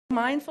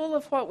Mindful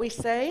of what we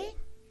say,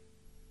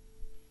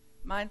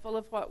 mindful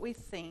of what we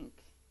think,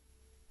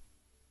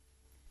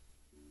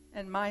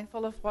 and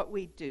mindful of what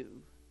we do.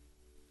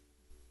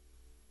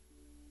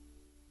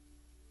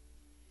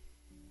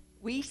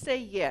 We say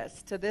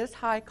yes to this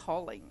high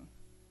calling.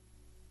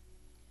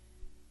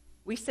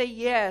 We say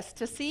yes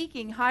to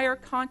seeking higher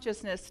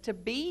consciousness, to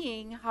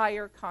being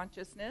higher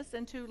consciousness,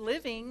 and to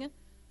living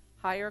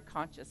higher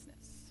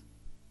consciousness.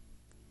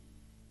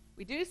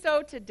 We do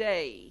so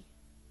today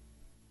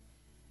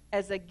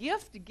as a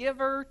gift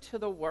giver to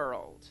the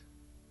world.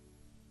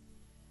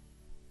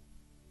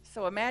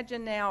 So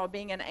imagine now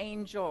being an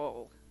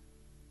angel,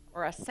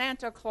 or a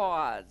Santa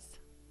Claus,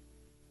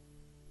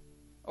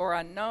 or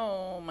a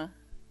gnome,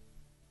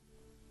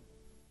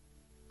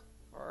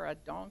 or a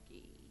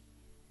donkey.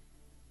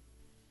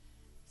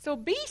 So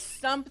be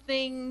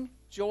something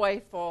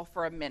joyful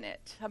for a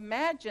minute.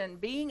 Imagine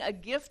being a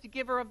gift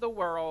giver of the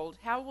world.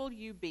 How will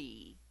you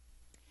be?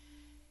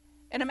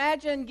 And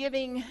imagine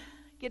getting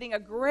a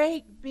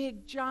great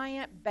big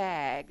giant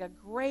bag, a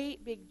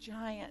great big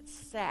giant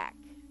sack,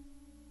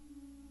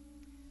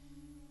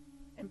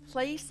 and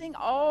placing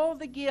all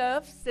the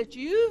gifts that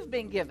you've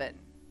been given.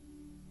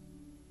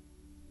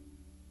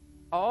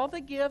 All the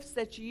gifts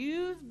that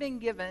you've been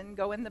given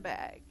go in the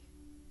bag.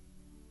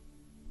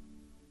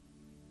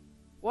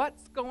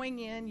 What's going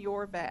in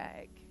your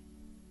bag?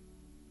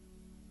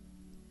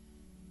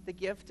 The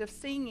gift of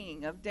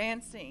singing, of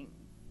dancing,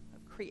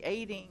 of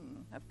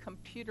creating, of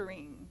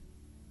computering.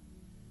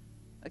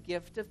 A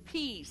gift of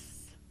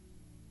peace.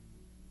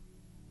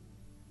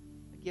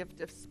 A gift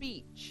of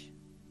speech.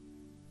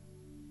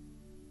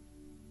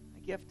 A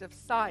gift of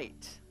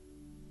sight.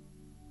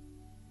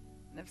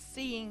 And of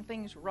seeing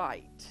things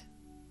right.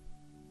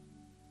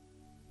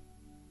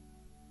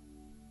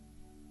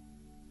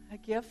 A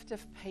gift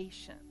of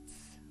patience,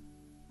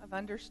 of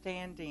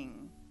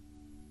understanding.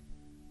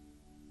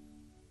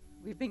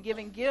 We've been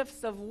given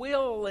gifts of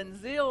will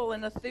and zeal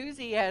and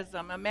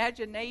enthusiasm,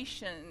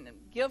 imagination,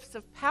 gifts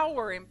of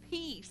power and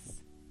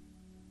peace.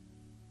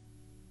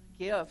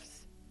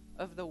 Gifts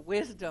of the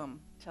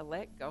wisdom to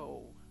let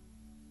go.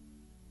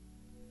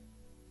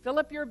 Fill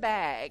up your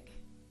bag.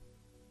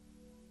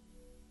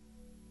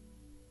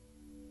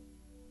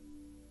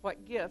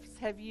 What gifts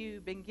have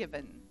you been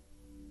given?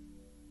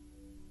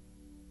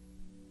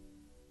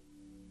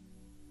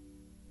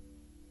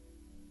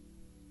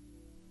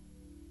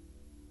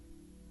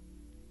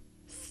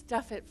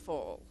 Stuff it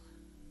full.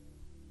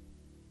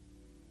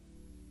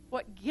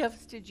 What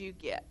gifts did you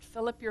get?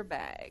 Fill up your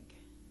bag.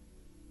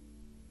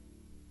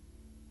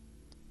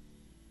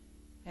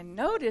 And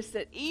notice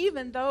that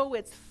even though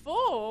it's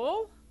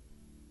full,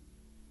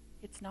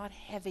 it's not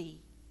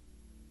heavy.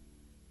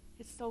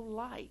 It's so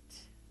light.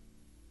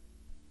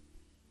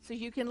 So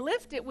you can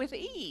lift it with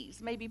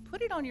ease. Maybe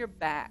put it on your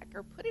back,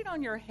 or put it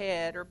on your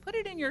head, or put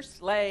it in your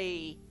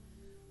sleigh,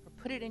 or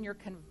put it in your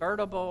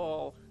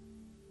convertible.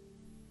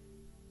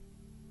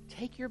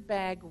 Take your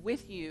bag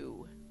with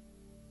you.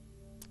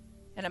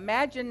 And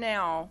imagine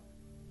now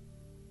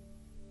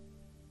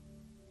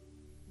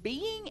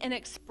being and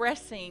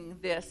expressing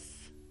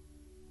this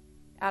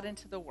out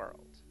into the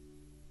world.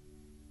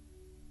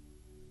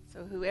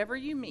 So whoever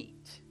you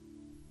meet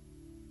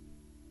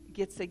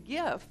gets a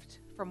gift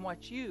from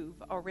what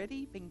you've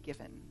already been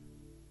given.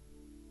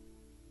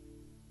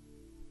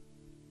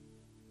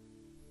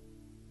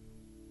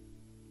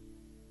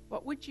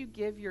 What would you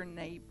give your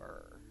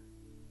neighbor?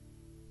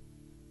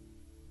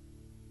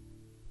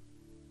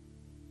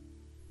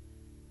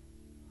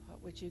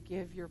 What would you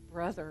give your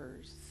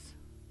brothers?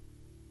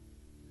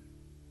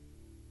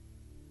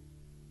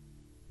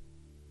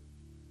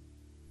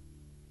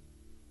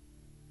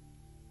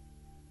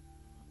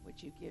 What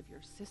would you give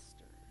your sisters?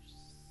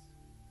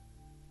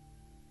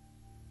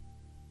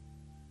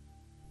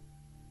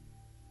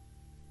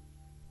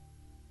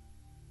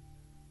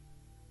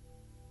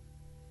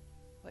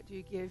 What do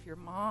you give your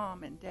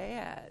mom and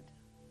dad?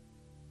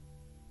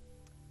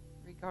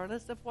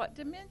 Regardless of what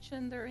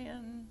dimension they're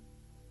in.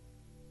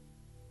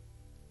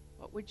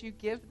 What would you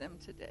give them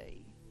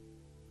today?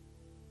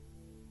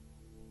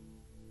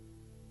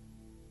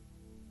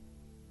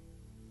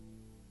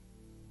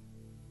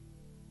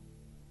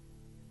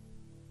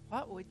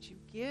 What would you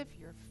give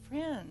your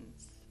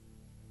friends?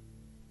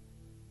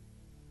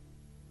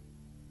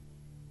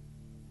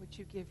 Would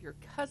you give your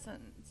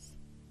cousins?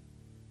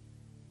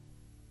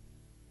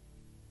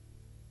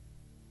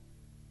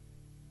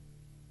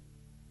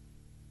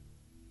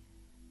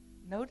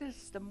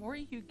 Notice the more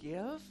you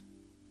give,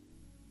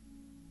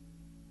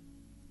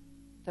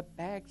 the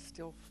bag's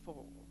still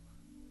full.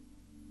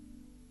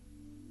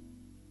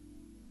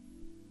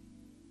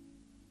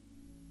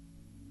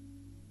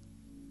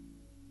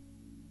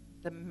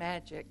 The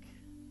magic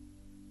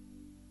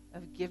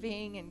of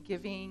giving and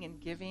giving and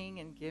giving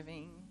and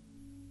giving.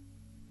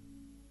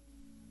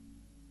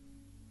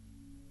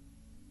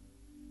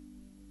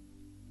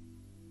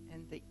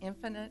 And the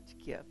infinite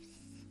gifts.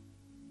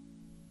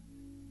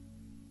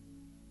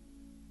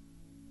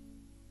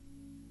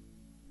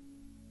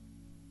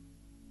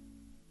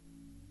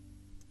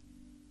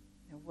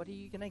 What are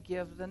you going to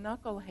give the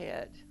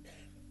knucklehead?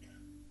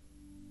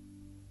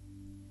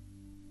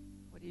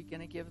 What are you going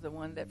to give the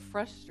one that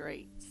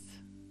frustrates?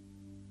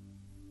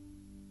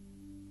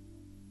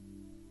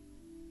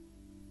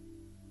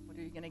 What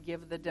are you going to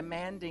give the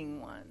demanding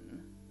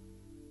one?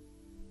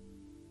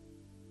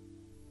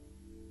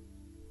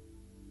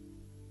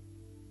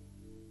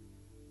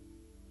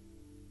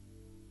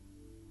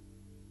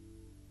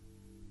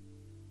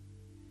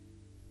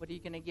 What are you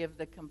going to give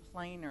the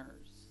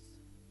complainers?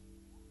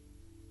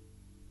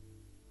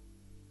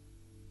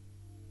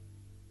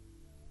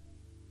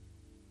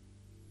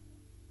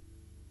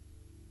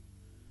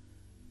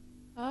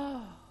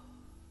 Oh,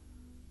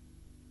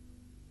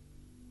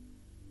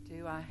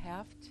 do I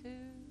have to?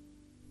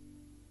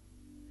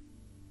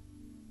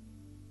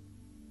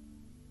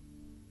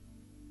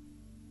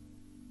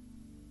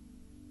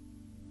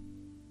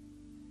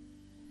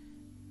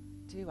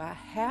 Do I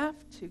have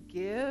to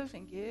give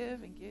and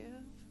give and give?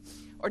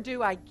 Or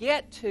do I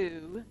get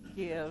to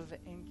give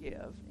and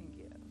give and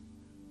give?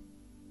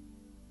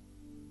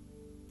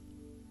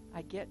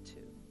 I get to.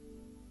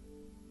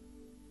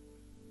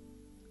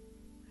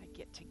 I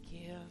get to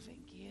give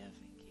and give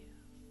and give.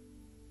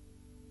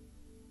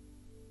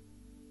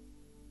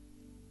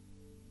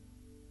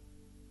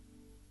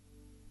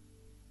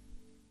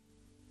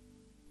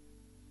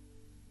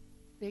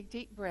 Big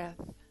deep breath.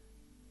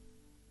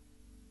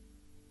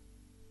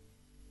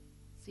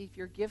 See if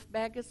your gift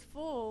bag is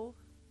full.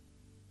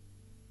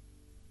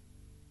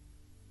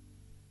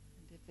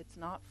 And if it's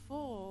not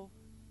full,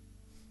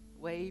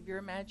 wave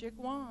your magic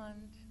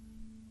wand.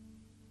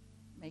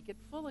 Make it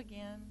full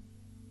again.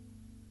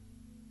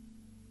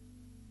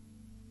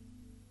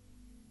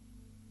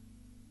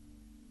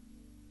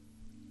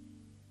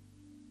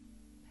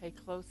 Pay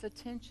close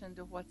attention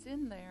to what's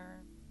in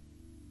there.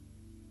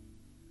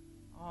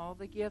 All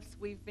the gifts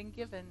we've been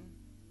given.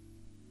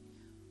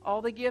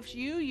 All the gifts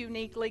you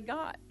uniquely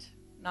got.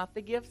 Not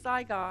the gifts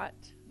I got.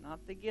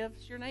 Not the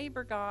gifts your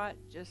neighbor got.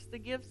 Just the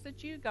gifts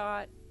that you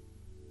got.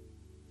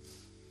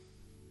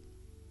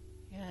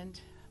 And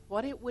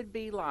what it would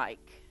be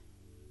like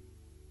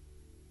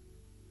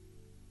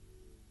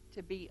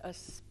to be a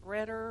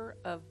spreader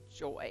of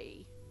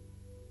joy,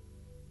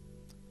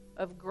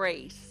 of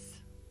grace,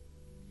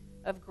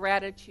 of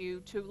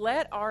gratitude, to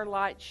let our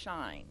light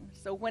shine.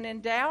 So when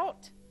in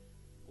doubt,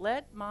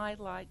 let my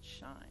light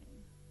shine.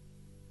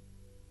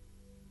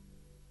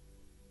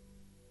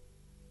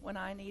 When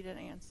I need an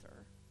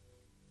answer,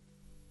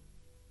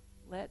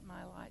 let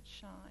my light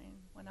shine.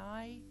 When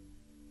I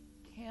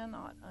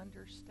cannot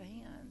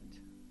understand,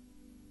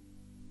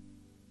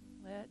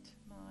 let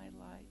my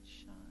light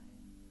shine.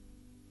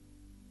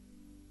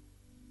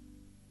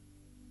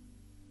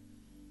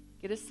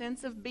 Get a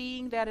sense of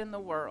being that in the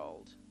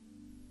world.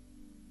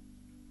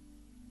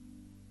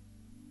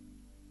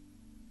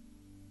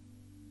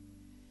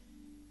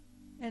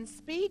 And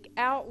speak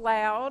out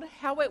loud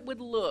how it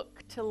would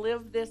look to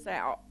live this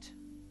out.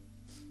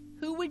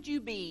 Who would you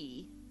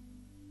be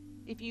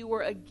if you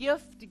were a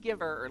gift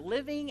giver,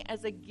 living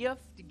as a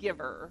gift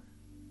giver?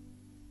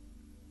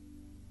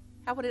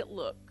 How would it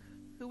look?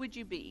 Who would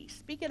you be?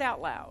 Speak it out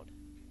loud.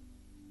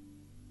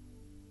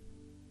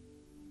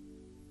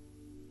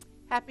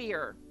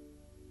 Happier.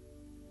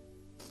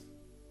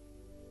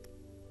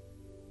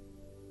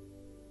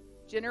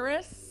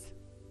 Generous.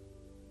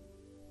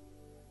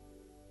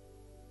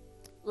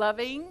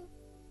 Loving.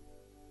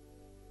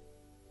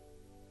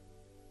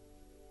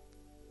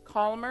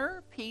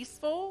 Calmer,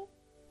 peaceful,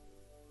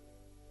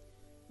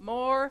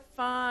 more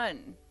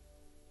fun.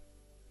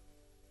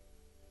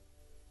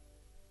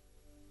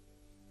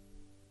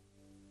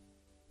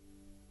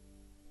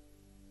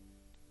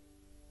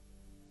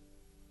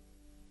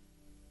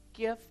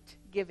 Gift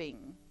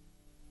giving.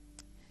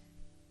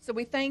 So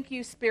we thank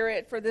you,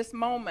 Spirit, for this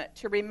moment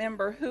to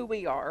remember who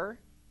we are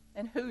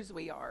and whose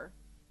we are.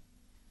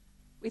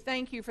 We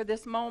thank you for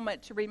this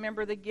moment to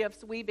remember the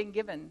gifts we've been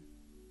given.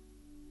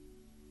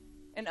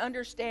 And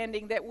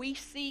understanding that we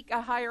seek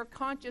a higher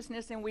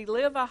consciousness and we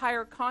live a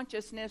higher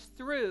consciousness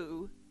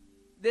through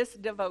this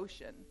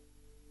devotion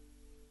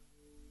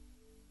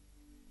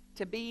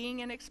to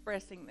being and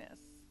expressing this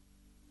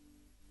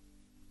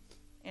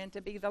and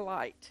to be the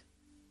light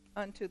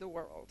unto the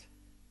world.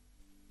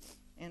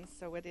 And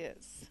so it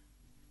is.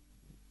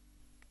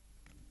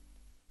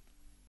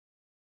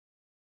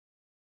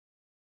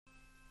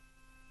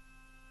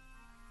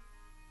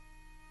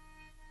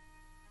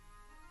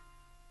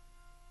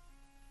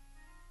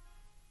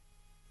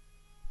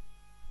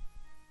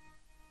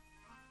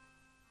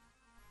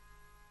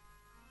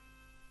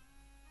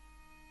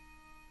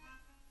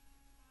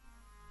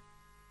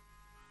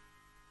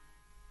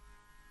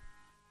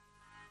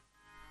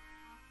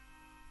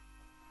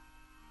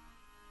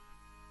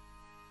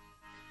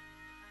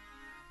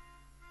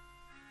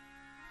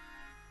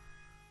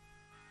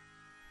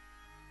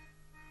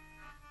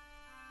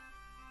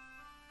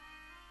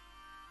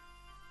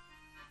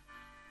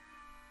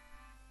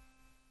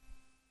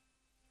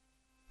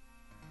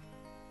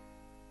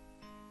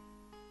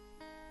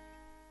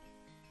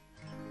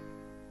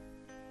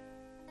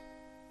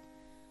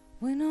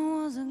 I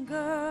was a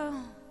girl,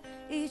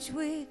 each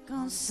week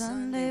on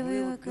Sunday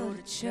we would go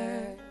to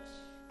church,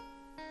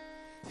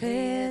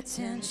 pay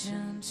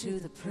attention to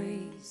the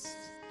priest,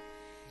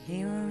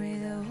 he would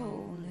read the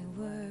holy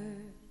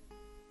word,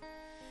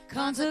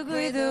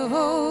 consecrate the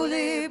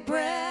holy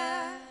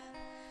bread,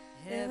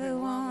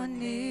 everyone would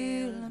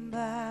kneel and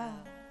bow.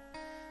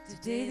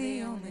 Today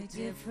the only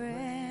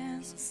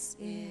difference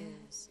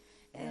is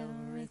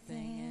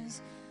everything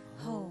is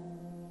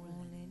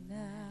holy now.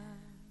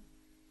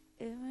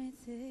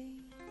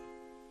 Everything,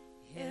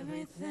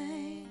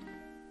 everything,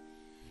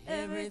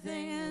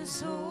 everything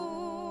is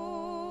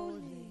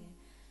holy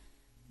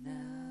now.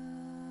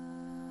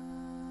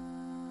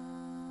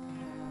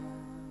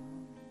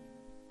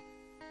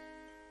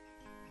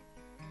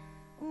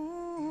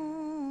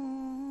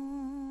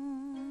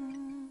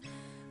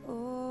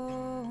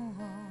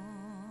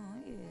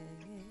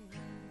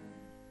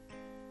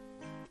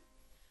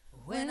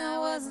 When I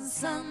was in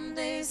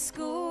Sunday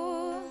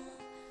school,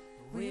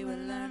 we would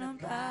learn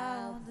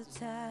about the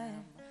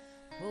time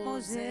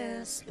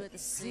Moses split the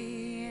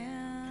sea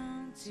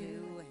in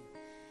two, and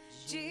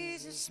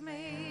Jesus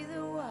made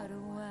the water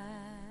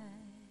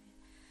wine.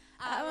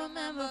 I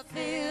remember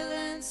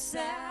feeling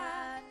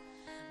sad,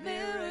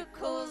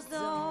 miracles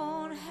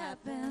don't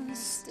happen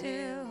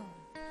still.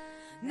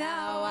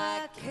 Now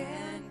I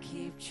can't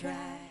keep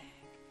track,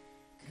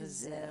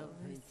 'cause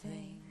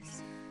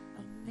everything's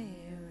a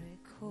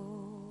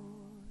miracle.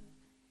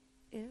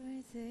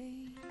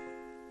 Everything,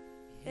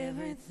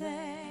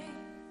 everything,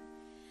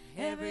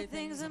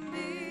 everything's a miracle.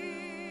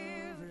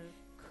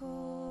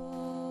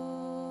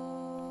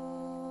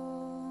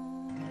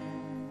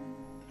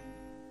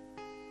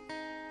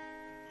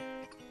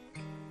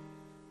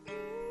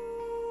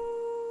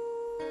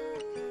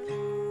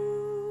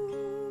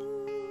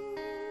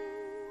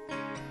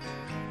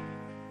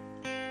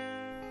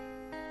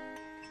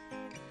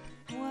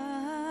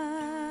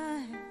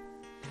 Wine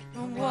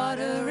and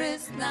water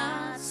is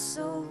not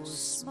so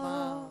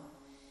small,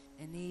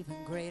 an even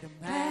greater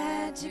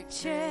magic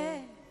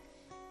trick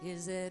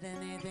is that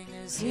anything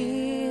is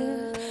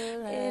here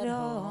at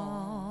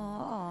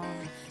all.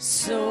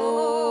 So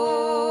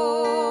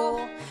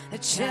a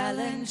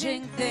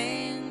challenging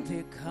thing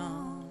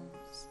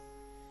becomes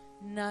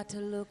not to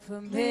look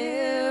for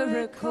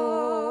miracles,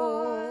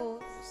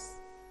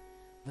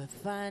 but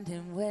find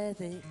him where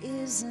there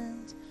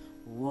isn't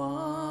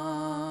one.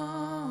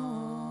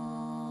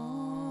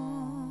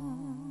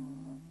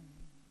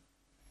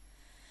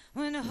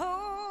 When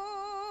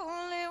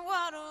holy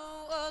water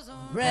was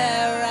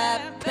rare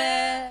at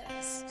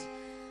best,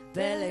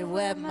 barely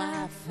wet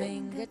my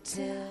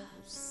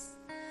fingertips.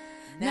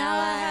 Now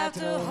I have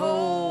to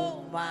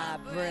hold my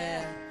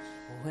breath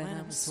when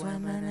I'm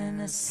swimming in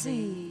a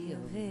sea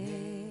of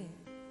it.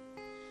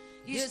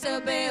 Used to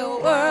be a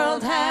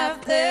world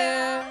half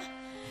there,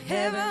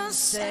 heaven's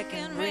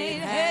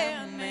second-rate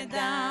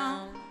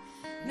hand-me-down.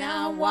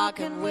 Now I'm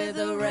walking with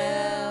a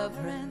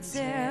reverent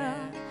air,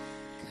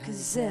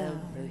 'cause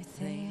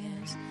everything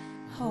is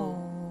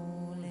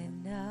holy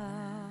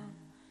now.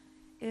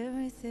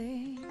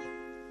 Everything,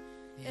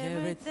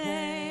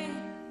 everything,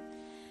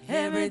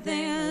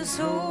 everything is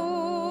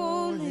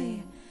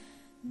holy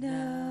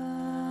now.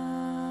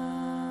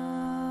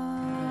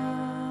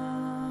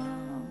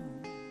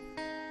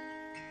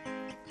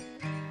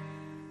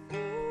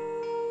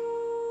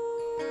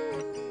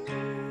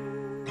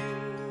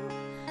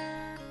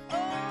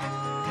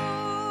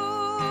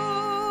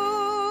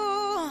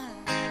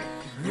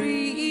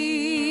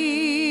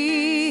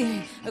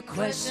 A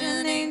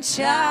questioning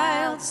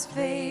child's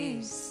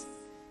face,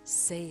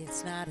 say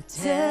it's not a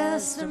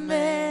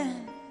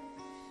testament,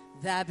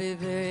 that'd be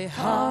very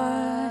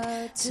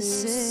hard to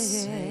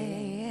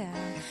say.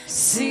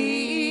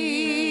 See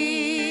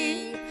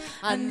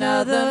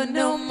another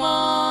new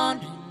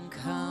morning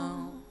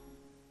come,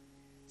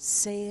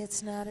 say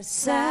it's not a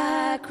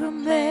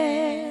sacrament,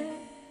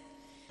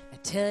 I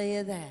tell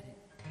you that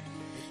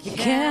it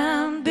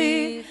can't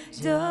be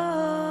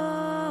done.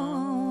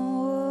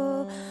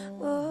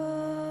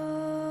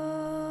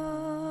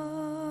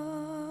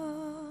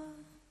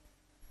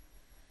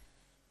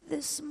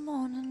 This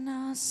morning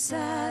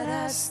outside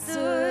I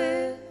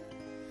stood,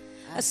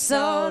 I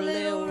saw a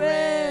little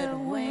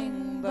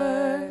red-winged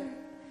bird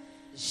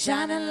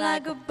shining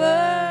like a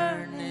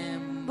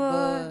burning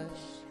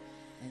bush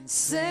and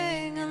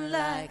singing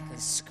like a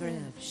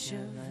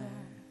scripture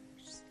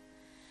verse.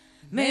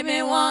 Made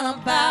me want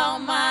to bow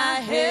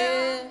my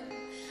head.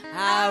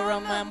 I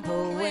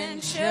remember when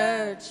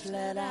church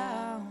let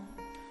out.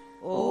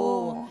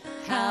 Oh,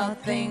 how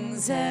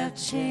things have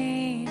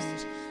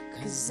changed,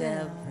 'cause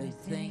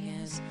everything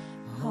is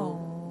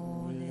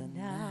holy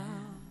now.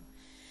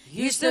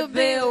 Used to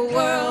be a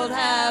world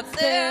half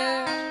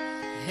there,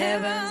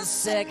 heaven's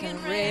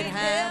second-rate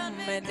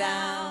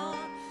hand-me-down.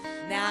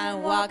 Now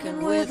I'm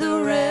walking with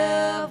a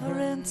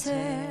reverent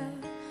air,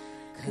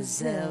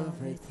 'cause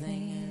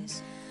everything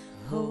is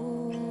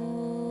holy.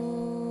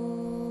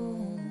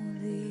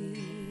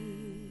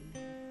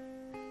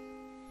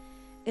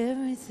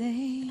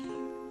 Everything,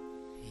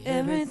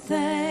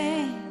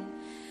 everything,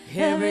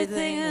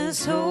 Everything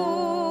is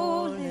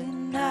holy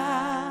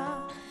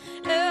now.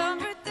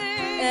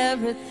 Everything,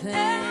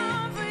 everything,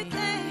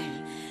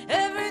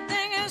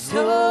 everything is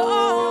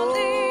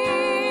holy.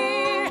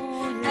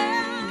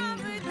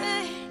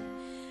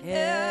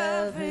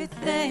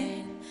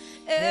 Everything,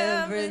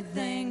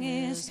 everything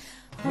is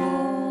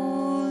holy.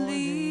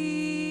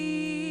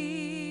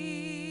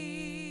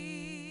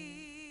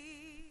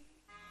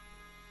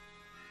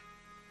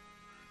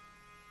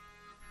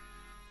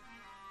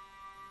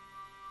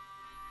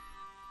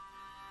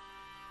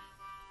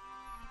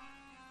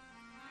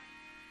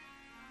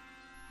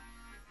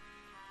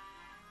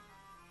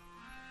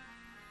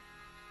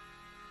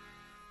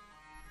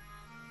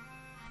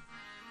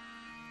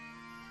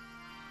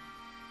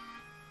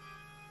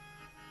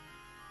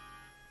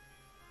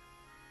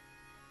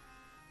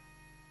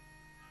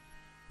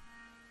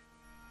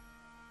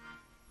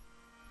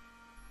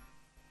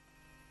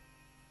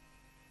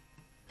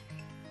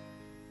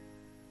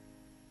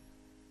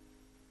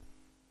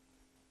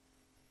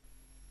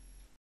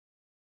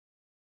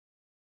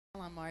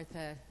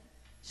 Martha.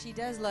 She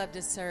does love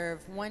to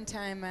serve. One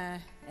time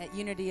at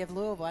Unity of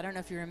Louisville, I don't know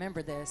if you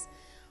remember this,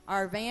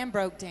 our van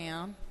broke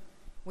down.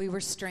 We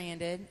were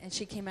stranded, and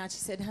she came out. She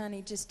said,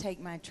 honey, just take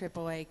my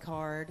AAA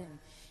card, and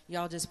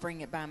y'all just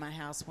bring it by my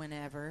house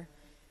whenever.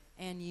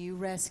 And you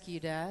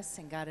rescued us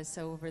and got us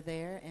over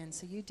there, and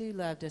so you do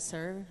love to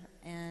serve,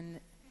 and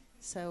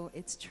so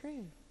it's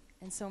true.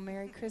 And so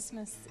Merry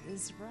Christmas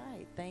is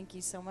right. Thank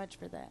you so much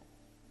for that.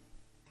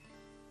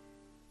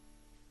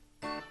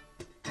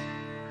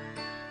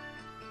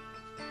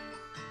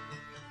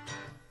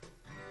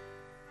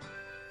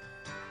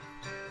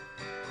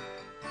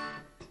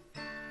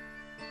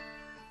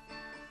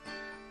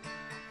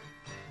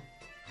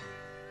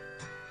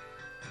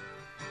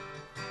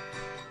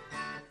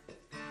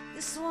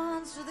 This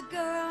one's for the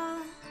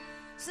girl,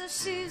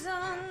 says she's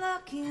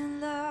unlucky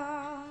in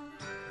love.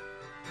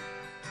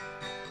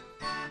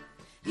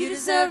 You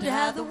deserve to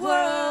have the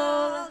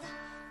world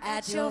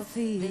at your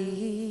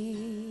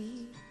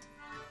feet.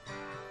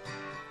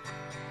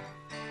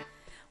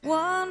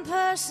 One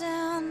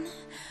person,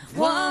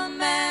 one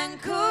man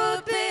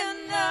could be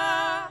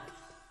enough.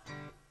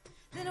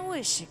 Then I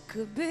wish it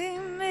could be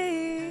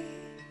me.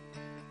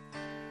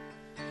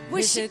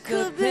 Wish it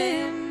could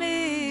be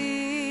me.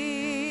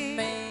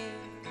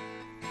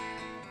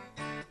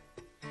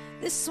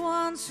 This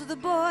one's for the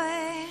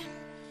boy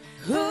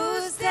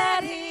whose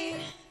daddy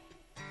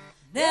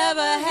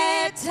never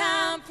had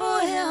time for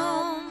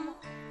him.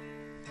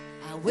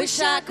 I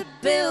wish I could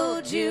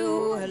build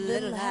you a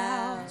little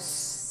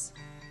house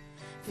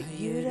for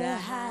you to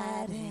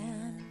hide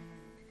in.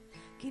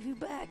 Give you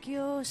back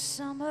your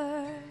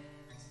summers.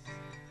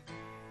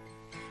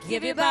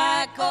 Give you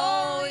back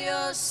all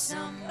your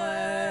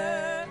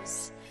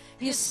summers.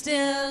 You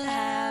still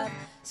have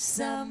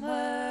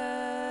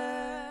summer.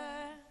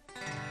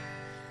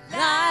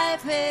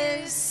 Life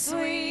is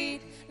sweet,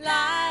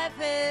 life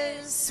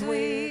is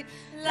sweet,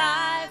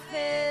 life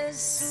is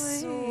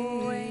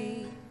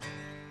sweet.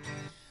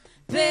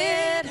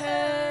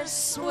 Bitter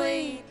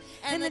sweet,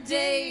 and the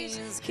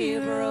days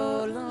keep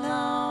rolling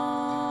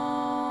along.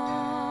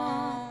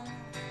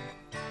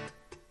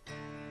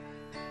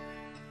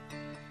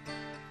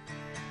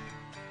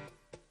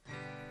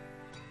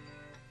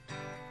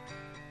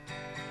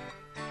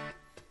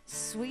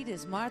 Sweet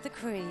as Martha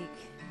Creek,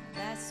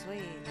 that's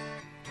sweet.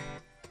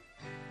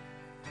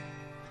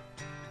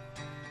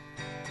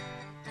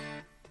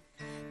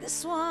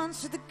 This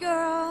one's for the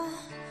girl,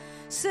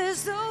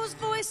 says those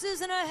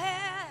voices in her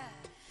head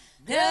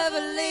never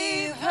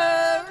leave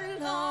her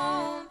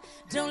alone.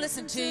 Don't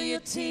listen to your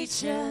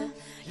teacher,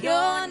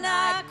 you're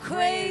not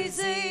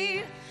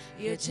crazy,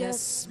 you're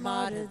just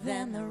smarter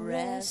than the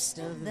rest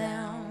of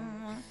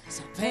them.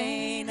 So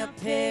paint a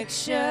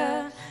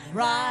picture,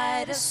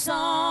 write a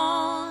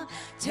song,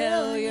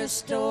 tell your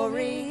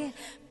story,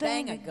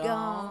 bang a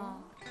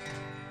gong.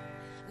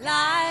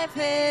 Life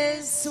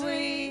is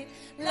sweet,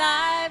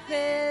 life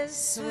is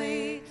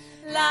sweet,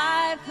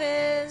 life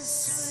is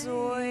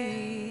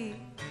sweet.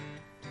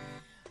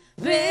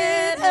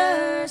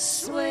 Bitter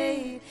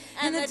sweet,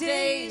 and the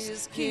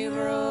days keep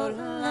rolling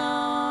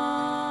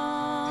along,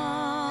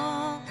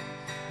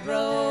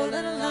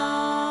 rolling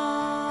along.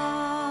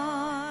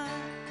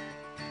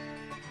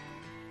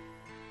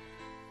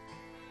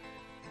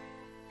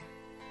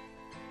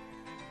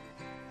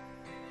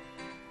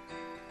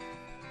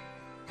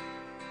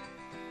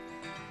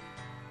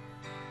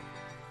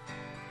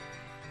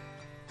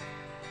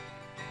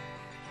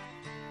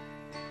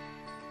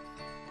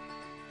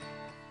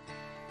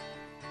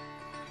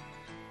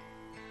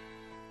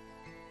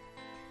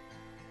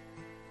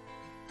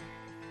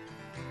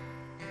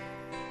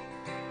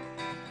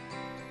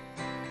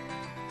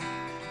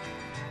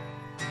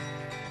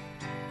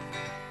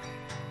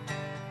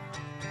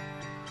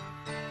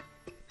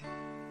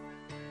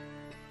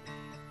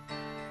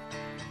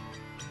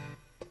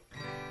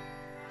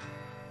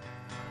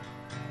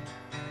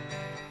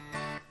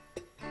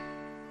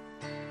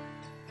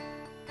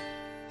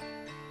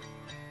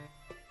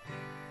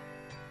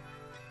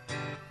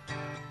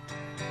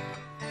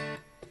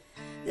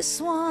 This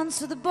one's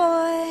for the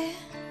boy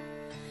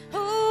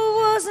who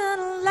wasn't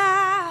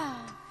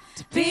allowed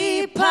to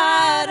be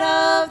part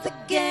of the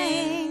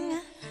gang.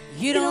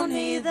 You don't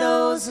need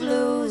those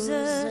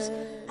losers.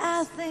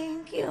 I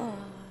think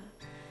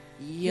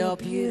you're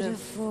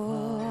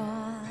beautiful.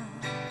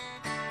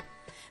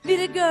 Meet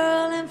a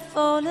girl and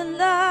fall in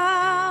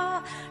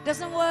love.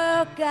 Doesn't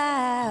work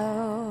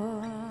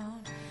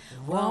out.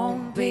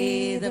 Won't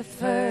be the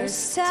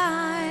first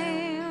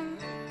time.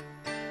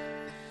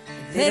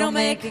 They don't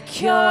make a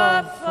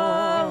cure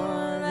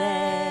for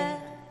that.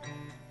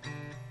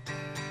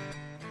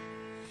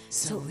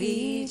 So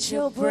eat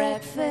your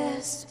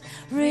breakfast,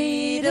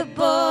 read a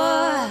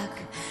book,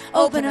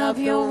 open up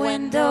your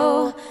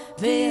window,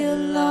 be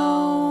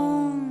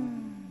alone.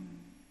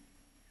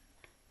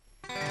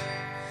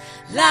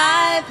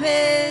 Life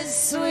is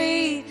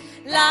sweet,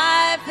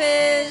 life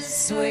is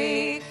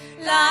sweet,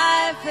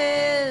 life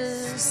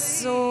is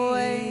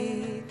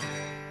sweet.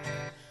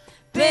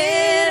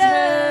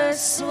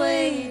 Bittersweet,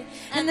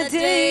 and the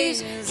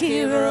days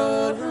keep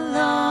rolling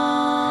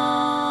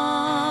along.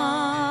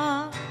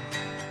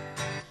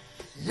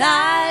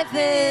 Life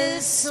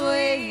is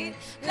sweet,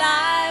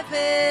 life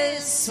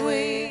is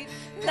sweet,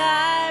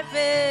 life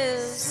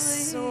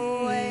is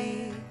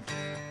sweet.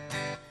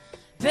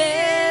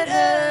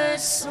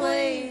 Bittersweet,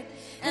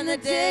 and the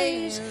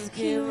days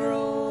keep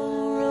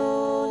rolling.